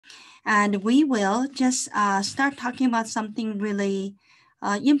And we will just start talking about something really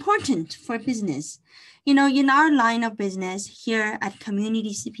important for business. You know, in our line of business here at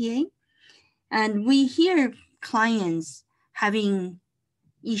Community CPA, and we hear clients having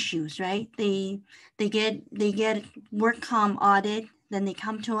issues, right? They get work comp audit, then they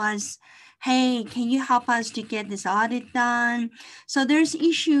come to us, hey, can you help us to get this audit done? So there's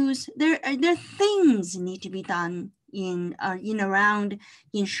issues, there are things need to be done in around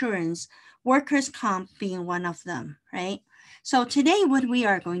insurance, workers' comp being one of them, right? So today what we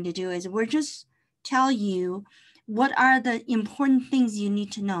are going to do is we're just tell you what are the important things you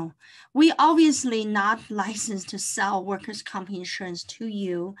need to know. We obviously not licensed to sell workers' comp insurance to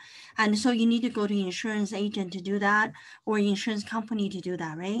you. And so you need to go to insurance agent to do that or insurance company to do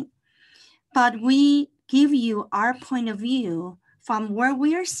that, right? But we give you our point of view from where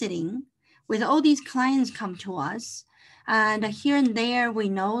we are sitting with all these clients come to us. And here and there, we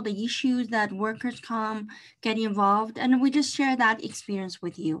know the issues that workers comp get involved, and we just share that experience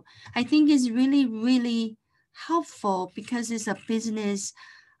with you. I think it's really, really helpful because it's a business,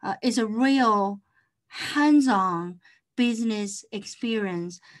 it's a real hands-on business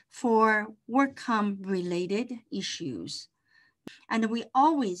experience for work comp related issues. And we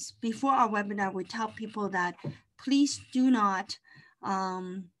always, before our webinar, we tell people that please do not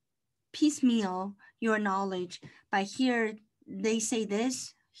piecemeal your knowledge by here, they say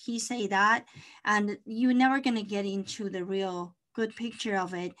this, he say that, and you're never gonna get into the real good picture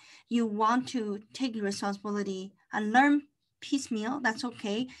of it. You want to take responsibility and learn piecemeal, that's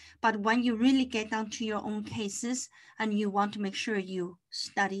okay. But when you really get down to your own cases and you want to make sure you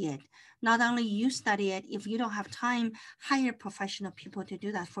study it, not only you study it, if you don't have time, hire professional people to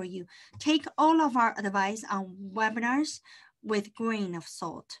do that for you. Take all of our advice on webinars with grain of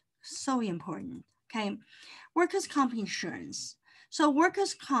salt. So important, okay? Workers' comp insurance. So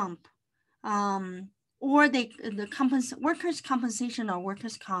workers' comp, or workers' compensation or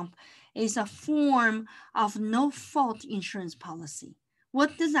workers' comp is a form of no-fault insurance policy.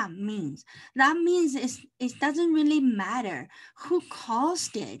 What does that mean? That means it doesn't really matter who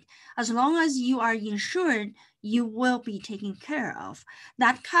caused it. As long as you are insured, you will be taken care of.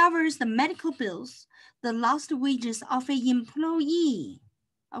 That covers the medical bills, the lost wages of an employee,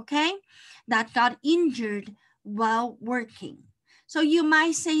 okay, that got injured while working. So you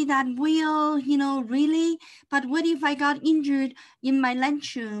might say that, well, you know, really? But what if I got injured in my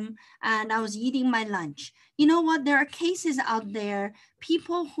lunchroom and I was eating my lunch? You know what? There are cases out there,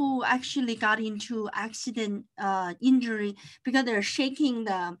 people who actually got into accident injury because they're shaking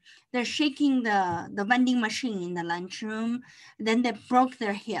the vending machine in the lunchroom. Then they broke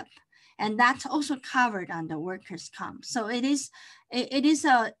their hip. And that's also covered under workers' comp. So it is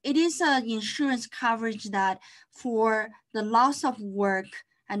a insurance coverage that for the loss of work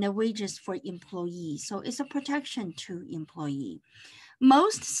and the wages for employees. So it's a protection to employee.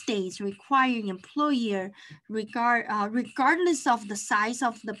 Most states require employer, regardless of the size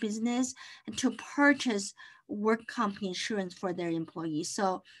of the business, to purchase work comp insurance for their employees.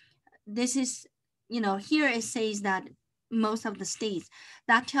 So this is, you know, here it says that most of the states,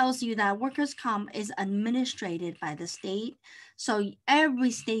 that tells you that workers' comp is administered by the state. So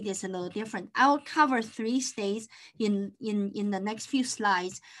every state is a little different. I'll cover 3 states in the next few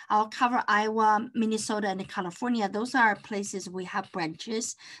slides. I'll cover Iowa, Minnesota, and California. Those are places we have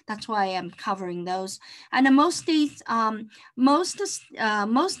branches. That's why I'm covering those. And most states, most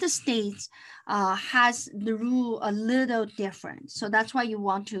states has the rule a little different. So that's why you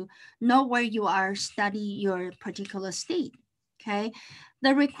want to know where you are, study your particular state, okay?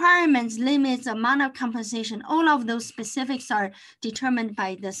 The requirements, limits, amount of compensation, all of those specifics are determined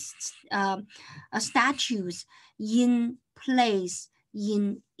by the statutes in place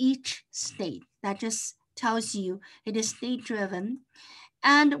in each state. That just tells you it is state driven.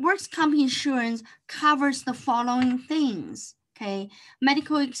 And workers' comp insurance covers the following things. Okay,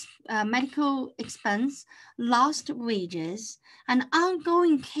 medical expense, lost wages, and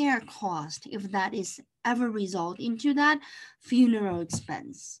ongoing care cost, if that is ever result into that, funeral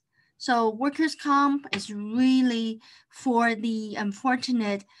expense. So workers' comp is really for the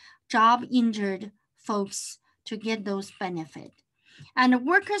unfortunate job injured folks to get those benefits. And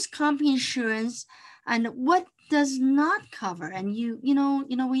workers' comp insurance, and what does not cover, and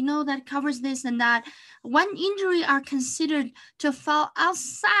we know that covers this and that, when injury are considered to fall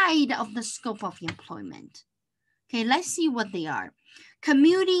outside of the scope of employment. Okay, let's see what they are.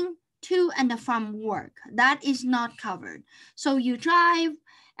 Commuting to and from work, that is not covered. So you drive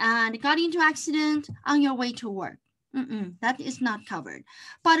and got into accident on your way to work. That is not covered.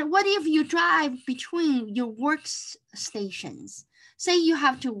 But what if you drive between your workstations? Say you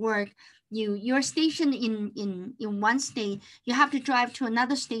have to work, you're stationed in one state, you have to drive to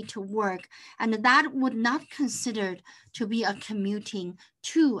another state to work, and that would not considered to be a commuting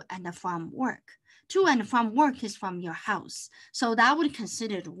to and from work. To and from work is from your house, so that would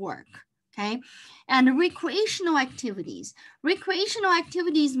considered work. Okay, and recreational activities. Recreational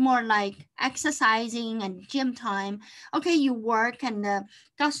activities more like exercising and gym time. Okay, you work and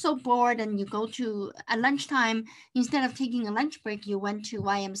got so bored and you go to at lunchtime, instead of taking a lunch break, you went to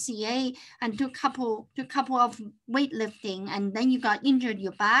YMCA and do couple of weightlifting, and then you got injured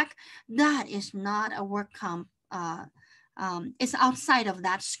your back. That is not a work comp. It's outside of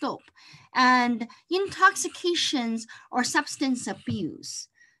that scope. And intoxications or substance abuse.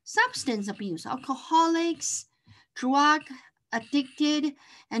 Substance abuse, alcoholics, drug addicted,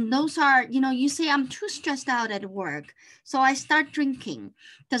 and those are, you say I'm too stressed out at work, so I start drinking.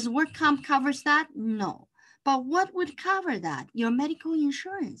 Does work comp covers that? No. But what would cover that? Your medical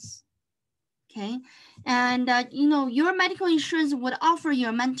insurance. Okay, and your medical insurance would offer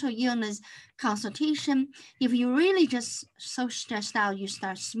your mental illness consultation. If you really just so stressed out, you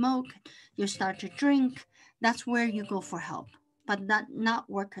start smoke, you start to drink, that's where you go for help, but not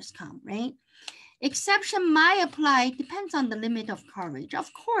workers' comp, right? Exception might apply, depends on the limit of coverage. Of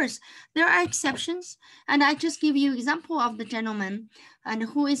course, there are exceptions, and I just give you example of the gentleman and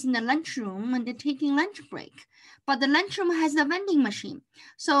who is in the lunchroom and they're taking lunch break. But the lunchroom has a vending machine.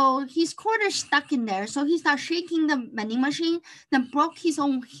 So his quarter stuck in there. So he started shaking the vending machine, then broke his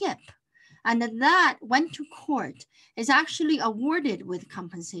own hip. And that went to court, is actually awarded with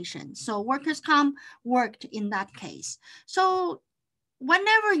compensation. So workers' comp worked in that case. So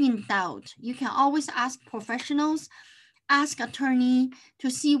whenever in doubt, you can always ask professionals, ask attorney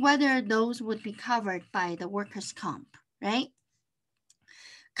to see whether those would be covered by the workers' comp, right?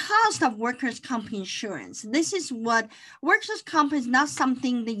 Cost of workers' comp insurance. This is what workers' comp is not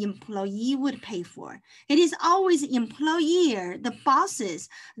something the employee would pay for. It is always employer, the bosses,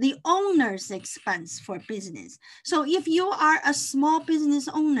 the owner's expense for business. So if you are a small business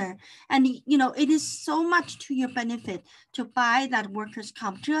owner and it is so much to your benefit to buy that workers'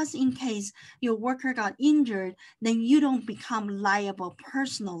 comp just in case your worker got injured, then you don't become liable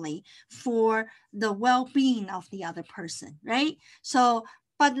personally for the well-being of the other person, right? So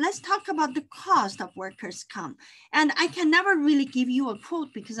but let's talk about the cost of workers' comp. And I can never really give you a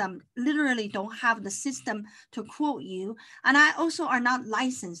quote because I'm literally don't have the system to quote you. And I also are not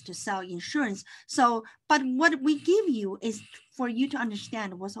licensed to sell insurance. So, but what we give you is for you to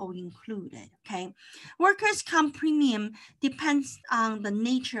understand what's all included, okay? Workers' comp premium depends on the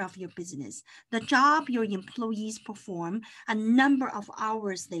nature of your business, the job your employees perform, and number of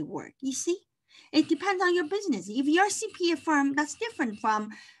hours they work. You see? It depends on your business. If you're a CPA firm, that's different from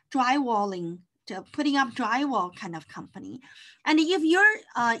drywalling, to putting up drywall kind of company. And if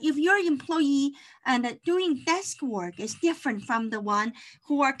your employee and doing desk work is different from the one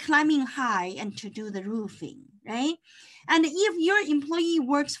who are climbing high and to do the roofing, right? And if your employee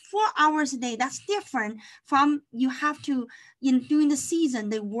works 4 hours a day, that's different from you have to, during the season,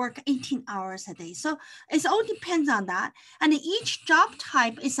 they work 18 hours a day. So it all depends on that. And each job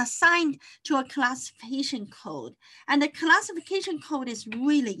type is assigned to a classification code. And the classification code is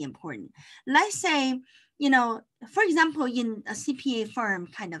really important. Let's say, for example, in a CPA firm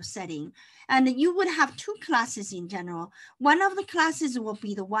kind of setting, and you would have 2 classes in general. One of the classes will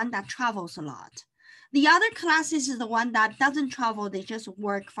be the one that travels a lot. The other classes is the one that doesn't travel, they just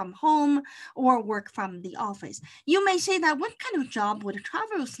work from home or work from the office. You may say that what kind of job would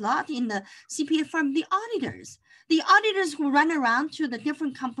travel a lot in the CPA firm? The auditors. The auditors who run around to the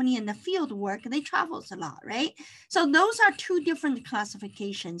different company in the field work, they travel a lot, right? So those are 2 different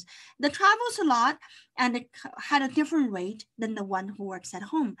classifications. The travels a lot and it had a different rate than the one who works at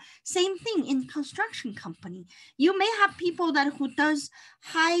home. Same thing in construction company. You may have people that who does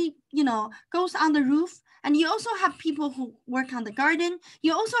high, goes on the roof, and you also have people who work on the garden.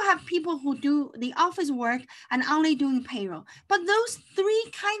 You also have people who do the office work and only doing payroll. But those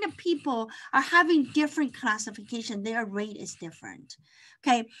 3 kind of people are having different classification. Their rate is different.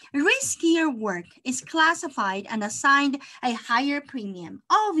 Okay, riskier work is classified and assigned a higher premium.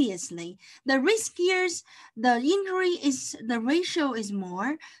 Obviously, the riskier the injury is, the ratio is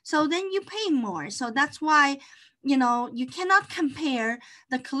more, so then you pay more. So that's why you cannot compare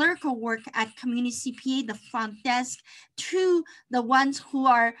the clerical work at Community CPA, the front desk, to the ones who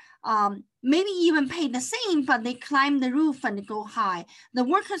are maybe even paid the same, but they climb the roof and go high. The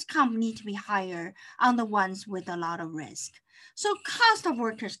workers' comp need to be higher on the ones with a lot of risk. So cost of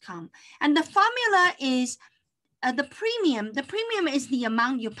workers' comp. And the formula is the premium is the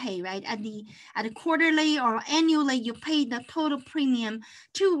amount you pay, right? At the quarterly or annually, you pay the total premium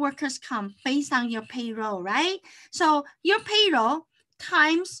to workers' comp based on your payroll, right? So your payroll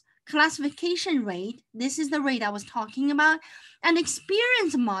times classification rate, this is the rate I was talking about, and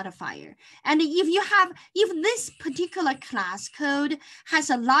experience modifier. And if this particular class code has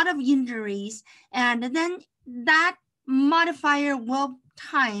a lot of injuries, and then that modifier will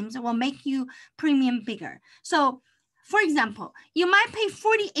make you premium bigger. So for example, you might pay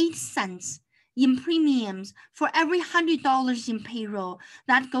 48 cents in premiums for every $100 in payroll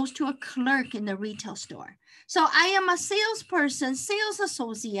that goes to a clerk in the retail store. So I am a salesperson, sales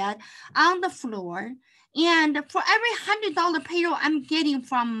associate on the floor, and for every $100 payroll I'm getting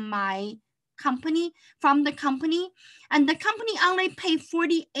from my company, and the company only pay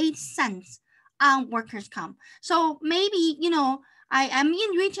 48 cents on workers' comp. So maybe, I am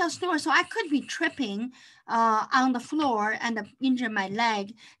in retail store, so I could be tripping on the floor and injure my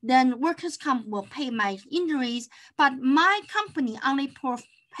leg. Then workers' comp will pay my injuries, but my company only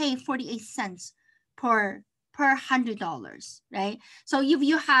pay 48 cents per $100, right? So if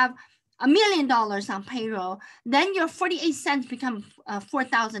you have $1 million on payroll, then your 48 cents become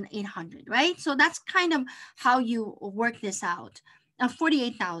 4,800, right? So that's kind of how you work this out.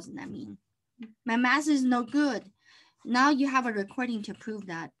 48,000, I mean. My math is no good. Now you have a recording to prove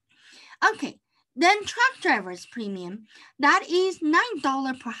that. Okay, then truck driver's premium, that is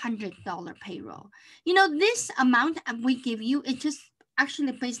 $9 per $100 payroll. This amount we give you, it's just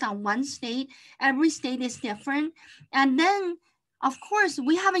actually based on one state. Every state is different. And then, of course,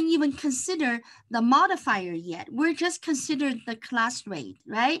 we haven't even considered the modifier yet. We're just considered the class rate,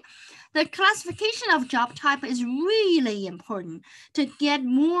 right? The classification of job type is really important to get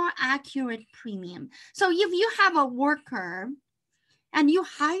more accurate premium. So if you have a worker and you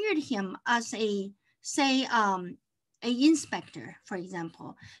hired him as a inspector, for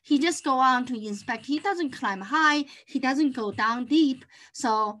example, he just go on to inspect. He doesn't climb high. He doesn't go down deep.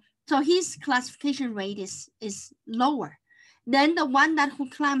 So his classification rate is lower than the one that who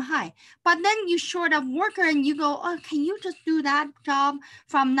climb high. But then you short of worker and you go, oh, can you just do that job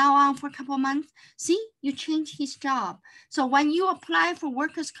from now on for a couple of months? See, you change his job. So when you apply for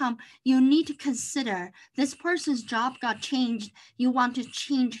workers' comp, you need to consider this person's job got changed. You want to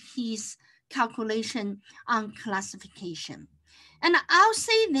change his calculation on classification. And I'll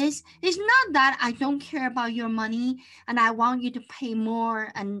say this, it's not that I don't care about your money and I want you to pay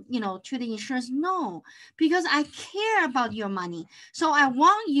more and, to the insurance. No, because I care about your money. So I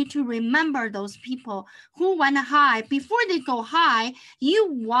want you to remember those people who went high. Before they go high,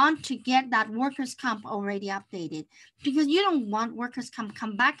 you want to get that workers' comp already updated, because you don't want workers' comp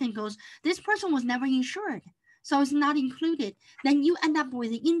come back and goes, this person was never insured, so it's not included. Then you end up with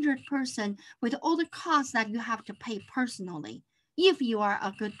an injured person with all the costs that you have to pay personally. If you are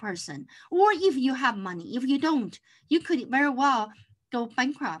a good person, or if you have money. If you don't, you could very well go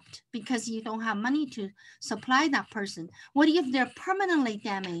bankrupt because you don't have money to supply that person. What if they're permanently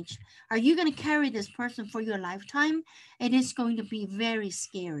damaged? Are you going to carry this person for your lifetime? It is going to be very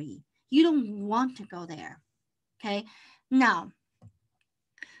scary. You don't want to go there. Okay. Now,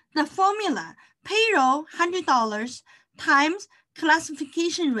 the formula, payroll $100 times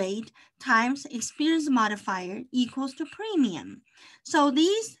classification rate times experience modifier equals to premium. So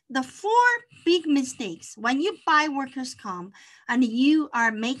the 4 big mistakes when you buy workers' comp and you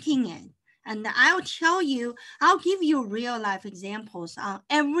are making it. And I'll give you real life examples on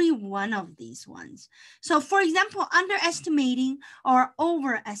every one of these ones. So for example, underestimating or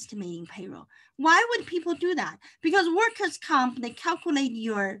overestimating payroll. Why would people do that? Because workers' comp, they calculate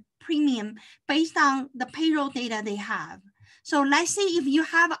your premium based on the payroll data they have. So let's say if you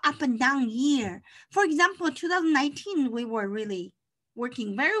have an up and down year, for example, 2019, we were really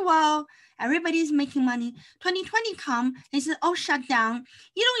working very well. Everybody's making money. 2020 come, it's all shut down.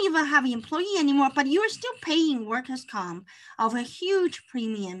 You don't even have an employee anymore, but you're still paying workers' comp of a huge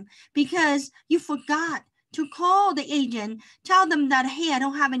premium because you forgot to call the agent, tell them that, hey, I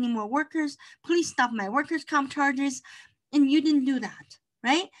don't have any more workers. Please stop my workers' comp charges. And you didn't do that,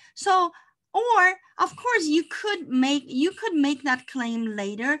 right? So, or of course you could make that claim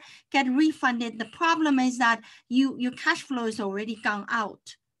later, get refunded. The problem is that your cash flow is already gone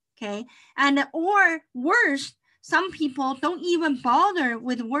out, okay? And or worse, some people don't even bother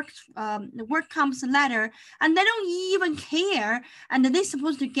with the work comps letter, and they don't even care, and they're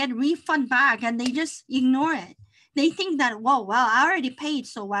supposed to get refund back, and they just ignore it. They think that, well, I already paid,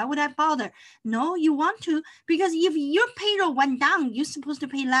 so why would I bother? No, you want to, because if your payroll went down, you're supposed to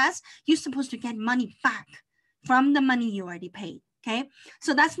pay less. You're supposed to get money back from the money you already paid, okay?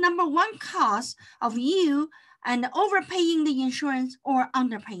 So that's number one cause of you and overpaying the insurance or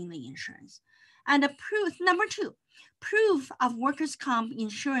underpaying the insurance. And the proof, number two, proof of workers' comp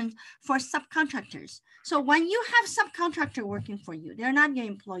insurance for subcontractors. So when you have subcontractor working for you, they're not your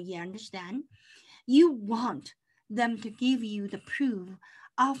employee, understand? You want them to give you the proof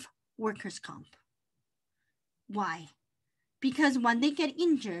of workers' comp. Why? Because when they get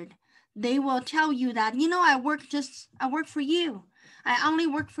injured, they will tell you that, you know, I work for you. I only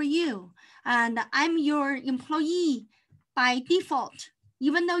work for you. And I'm your employee by default,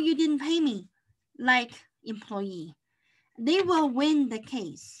 even though you didn't pay me like employee. They will win the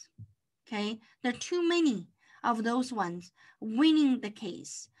case, okay? There are too many of those ones winning the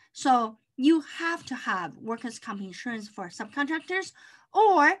case. So you have to have workers' comp insurance for subcontractors,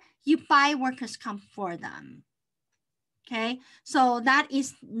 or you buy workers' comp for them. Okay, so that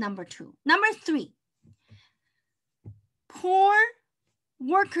is number two. Number three, poor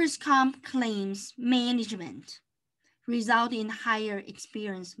workers' comp claims management result in higher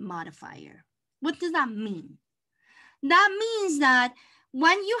experience modifier. What does that mean? That means that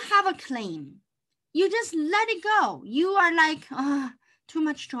when you have a claim, you just let it go. You are like, too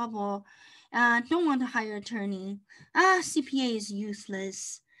much trouble. Don't want to hire attorney. CPA is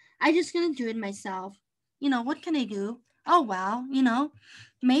useless. I just gonna do it myself. You know, what can I do? Oh, well, you know,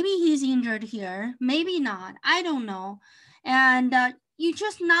 maybe he's injured here, maybe not, I don't know. And you're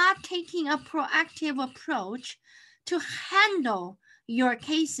just not taking a proactive approach to handle your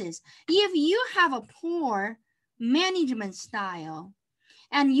cases. If you have a poor management style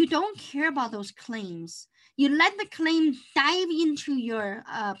and you don't care about those claims, you let the claim dive into your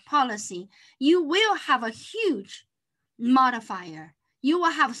policy, you will have a huge modifier. You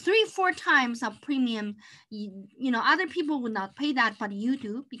will have 3-4 times of premium. You know, other people would not pay that, but you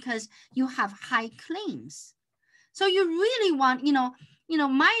do because you have high claims. So you really want, you know,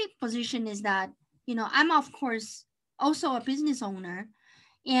 my position is that, you know, I'm of course also a business owner,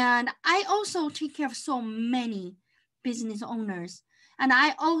 and I also take care of so many business owners, and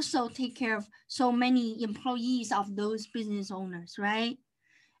I also take care of so many employees of those business owners, right?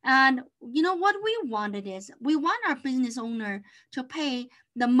 And you know what we wanted is we want our business owner to pay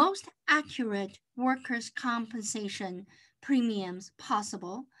the most accurate workers' compensation premiums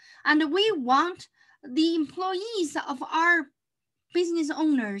possible. And we want the employees of our business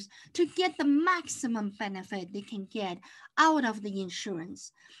owners to get the maximum benefit they can get out of the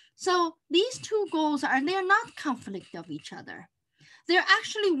insurance. So these two goals they're not conflict of each other. They're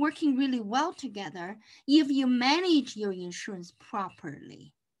actually working really well together if you manage your insurance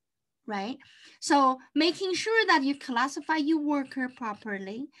properly. Right? So making sure that you classify your worker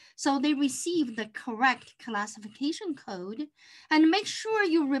properly so they receive the correct classification code, and make sure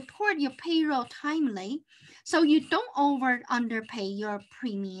you report your payroll timely so you don't underpay your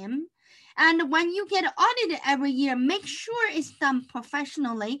premium. And when you get audited every year, make sure it's done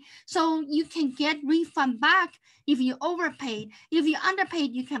professionally so you can get refund back if you overpaid. If you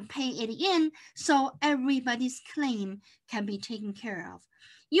underpaid, you can pay it in so everybody's claim can be taken care of.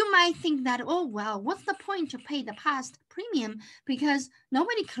 You might think that, oh, well, what's the point to pay the past premium because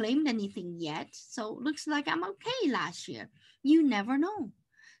nobody claimed anything yet. So it looks like I'm okay last year. You never know.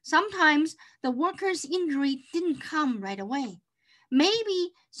 Sometimes the worker's injury didn't come right away.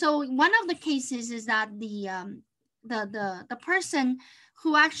 Maybe, so one of the cases is that the person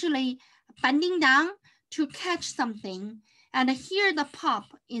who actually bending down to catch something and hear the pop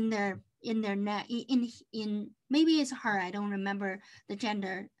in their neck, in maybe it's her, I don't remember the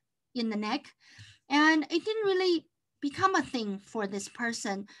gender, in the neck, and it didn't really become a thing for this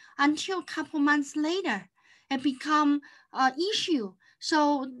person until a couple months later. It become an issue.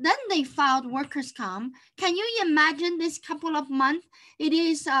 So then they filed workers' comp. Can you imagine this couple of months? It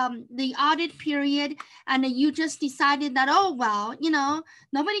is the audit period, and you just decided that, oh, well, you know,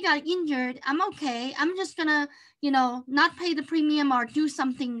 nobody got injured. I'm okay. I'm just gonna, you know, not pay the premium or do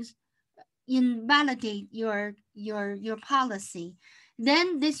something invalidate your policy.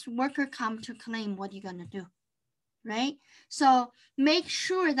 Then this worker come to claim, what are you gonna do, right? So make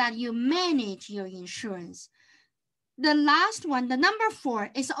sure that you manage your insurance. The last one, the number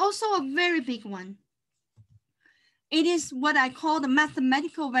 4, is also a very big one. It is what I call the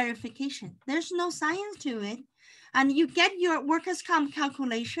mathematical verification. There's no science to it. And you get your workers' comp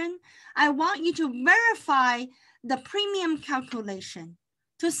calculation. I want you to verify the premium calculation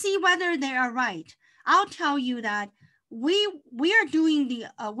to see whether they are right. I'll tell you that we are doing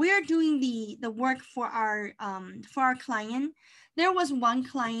the work for our client. There was one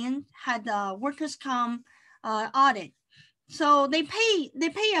client had a workers' comp audit So they pay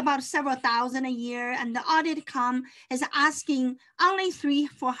about several thousand a year, and the audit is asking only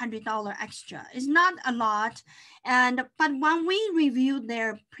 $300-400 extra. It's not a lot, but when we reviewed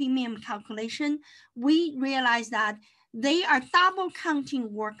their premium calculation, we realized that they are double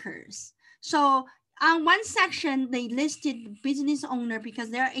counting workers. So on one section, they listed business owner because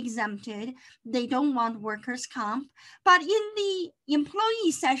they're exempted. They don't want workers' comp. But in the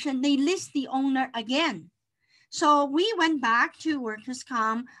employee section, they list the owner again. So we went back to workers'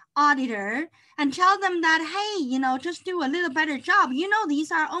 comp auditor and tell them that, hey, just do a little better job.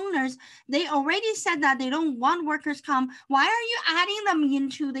 These are owners. They already said that they don't want workers' comp. Why are you adding them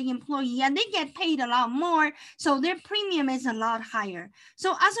into the employee? And they get paid a lot more, so their premium is a lot higher.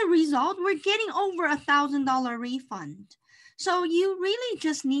 So as a result, we're getting over $1,000 refund. So you really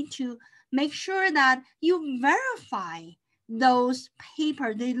just need to make sure that you verify those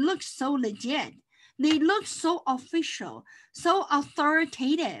papers. They look so legit. They look so official, so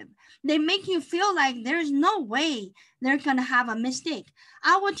authoritative. They make you feel like there's no way they're going to have a mistake.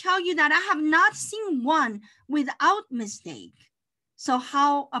 I will tell you that I have not seen one without mistake. So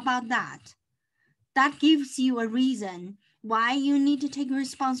how about that? That gives you a reason why you need to take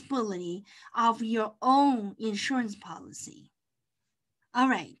responsibility of your own insurance policy. All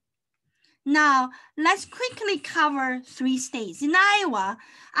right. Now, let's quickly cover 3 states. In Iowa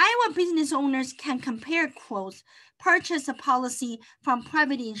business owners can compare quotes, purchase a policy from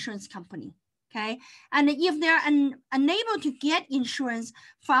private insurance company. Okay, and if they're unable to get insurance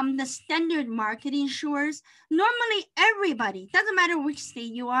from the standard market insurers, normally everybody, doesn't matter which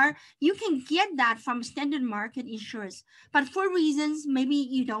state you are, you can get that from standard market insurers. But for reasons, maybe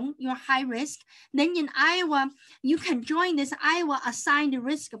you don't, you're high risk, then in Iowa, you can join this Iowa assigned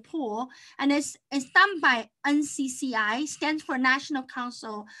risk pool, and it's done by NCCI, stands for National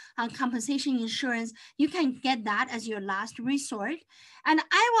Council on Compensation Insurance. You can get that as your last resort. And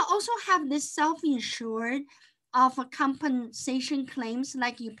Iowa also have this self-insured of a compensation claims,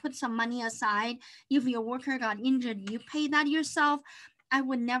 like you put some money aside. If your worker got injured, you pay that yourself. I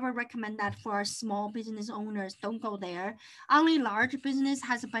would never recommend that for small business owners. Don't go there. Only large business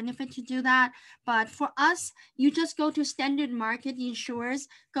has a benefit to do that. But for us, you just go to standard market insurers,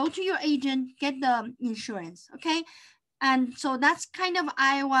 go to your agent, get the insurance, okay? And so that's kind of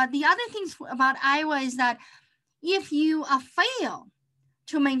Iowa. The other things about Iowa is that if you fail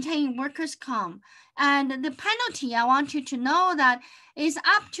to maintain workers' comp, and the penalty, I want you to know that is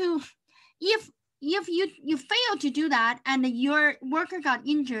up to, if you fail to do that and your worker got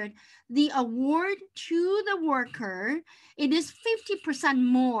injured, the award to the worker, it is 50%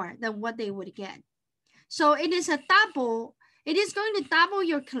 more than what they would get. So it is it is going to double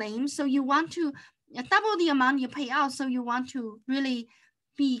your claim. So you want to double the amount you pay out. So you want to really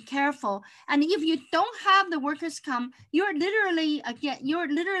be careful. And if you don't have the workers' comp, you're literally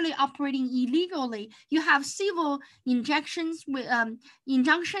operating illegally. You have civil injunctions,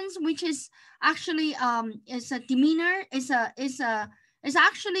 which is actually is a demeanor, is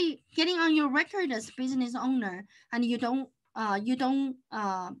actually getting on your record as business owner, and you don't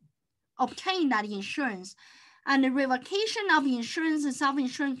obtain that insurance. And the revocation of insurance and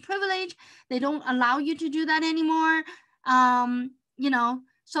self-insurance privilege, they don't allow you to do that anymore.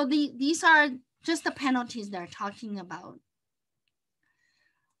 So these are just the penalties they're talking about.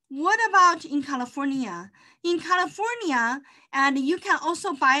 What about in California? In California, and you can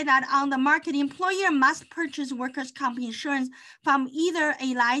also buy that on the market, employer must purchase workers' comp insurance from either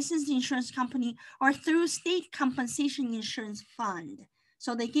a licensed insurance company or through state compensation insurance fund.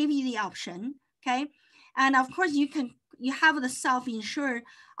 So they give you the option, okay? And of course, you have the self-insured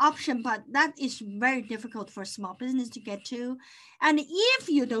option, but that is very difficult for small business to get to. And if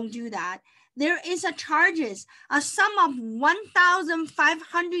you don't do that, there is a sum of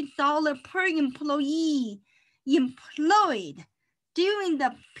 $1,500 per employee employed during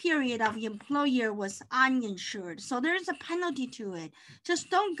the period of employer was uninsured. So there's a penalty to it. Just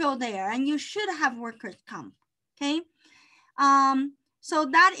don't go there, and you should have workers' comp, okay? So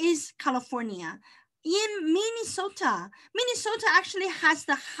that is California. In Minnesota actually has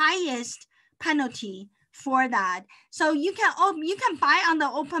the highest penalty for that. So you can buy on the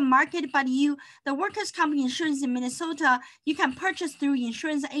open market, but the workers' comp insurance in Minnesota, you can purchase through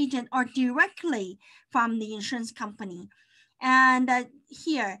insurance agent or directly from the insurance company. And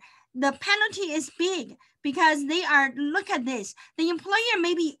here, the penalty is big because look at this, the employer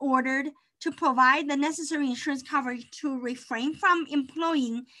may be ordered to provide the necessary insurance coverage to refrain from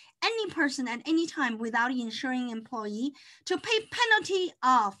employing any person at any time without insuring employee, to pay penalty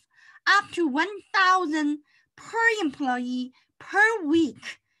of up to $1,000 per employee per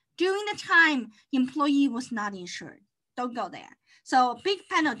week during the time employee was not insured. Don't go there. So big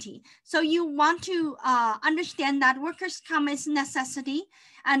penalty. So you want to understand that workers' comp is necessity,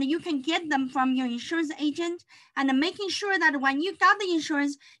 and you can get them from your insurance agent, and making sure that when you got the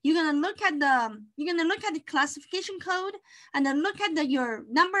insurance, you're gonna look at the classification code, and then look at your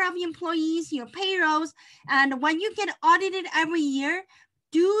number of employees, your payrolls, and when you get audited every year,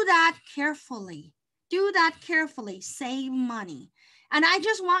 do that carefully. Do that carefully. Save money. And I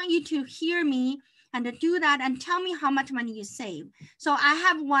just want you to hear me and to do that and tell me how much money you save. So I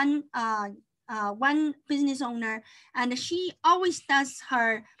have one business owner, and she always does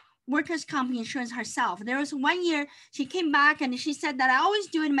her workers' comp insurance herself. There was one year she came back and she said that I always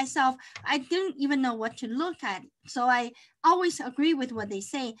do it myself. I didn't even know what to look at. So I always agree with what they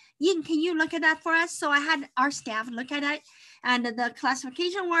say. Ying, can you look at that for us? So I had our staff look at it, and the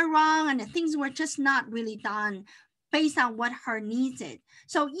classification were wrong, and the things were just not really done based on what her needs is.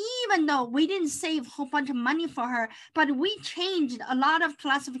 So even though we didn't save a whole bunch of money for her, but we changed a lot of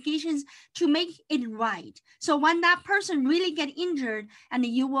classifications to make it right. So when that person really get injured, and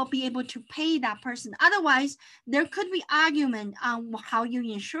you will be able to pay that person. Otherwise, there could be argument on how you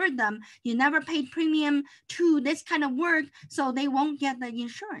insured them. You never paid premium to this kind of work, so they won't get the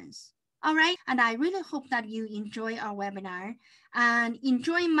insurance. All right, and I really hope that you enjoy our webinar and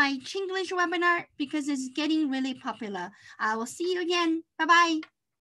enjoy my Chinglish webinar because it's getting really popular. I will see you again. Bye-bye.